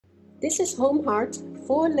This is Home Heart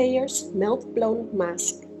 4 layers melt-blown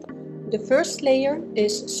mask. The first layer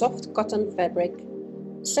is soft cotton fabric.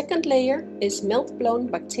 Second layer is melt-blown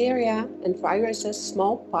bacteria and viruses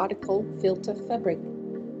small particle filter fabric.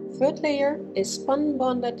 Third layer is SPUN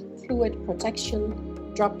bonded fluid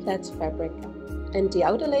protection droplet fabric. And the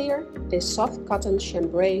outer layer is soft cotton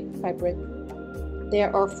chambray fabric.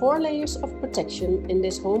 There are 4 layers of protection in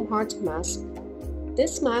this Home Heart mask.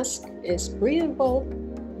 This mask is breathable,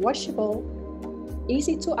 washable,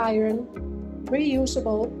 easy to iron,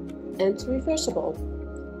 reusable and reversible.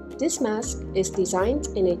 This mask is designed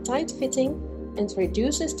in a tight fitting and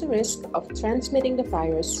reduces the risk of transmitting the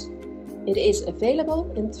virus. It is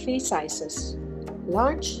available in 3 sizes: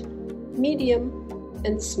 large, medium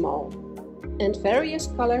and small, and various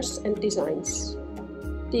colors and designs.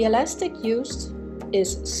 The elastic used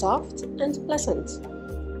is soft and pleasant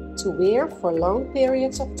to wear for long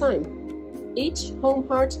periods of time. Each Home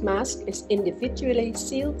Heart mask is individually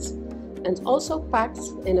sealed and also packed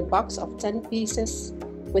in a box of 10 pieces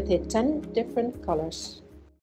with 10 different colors.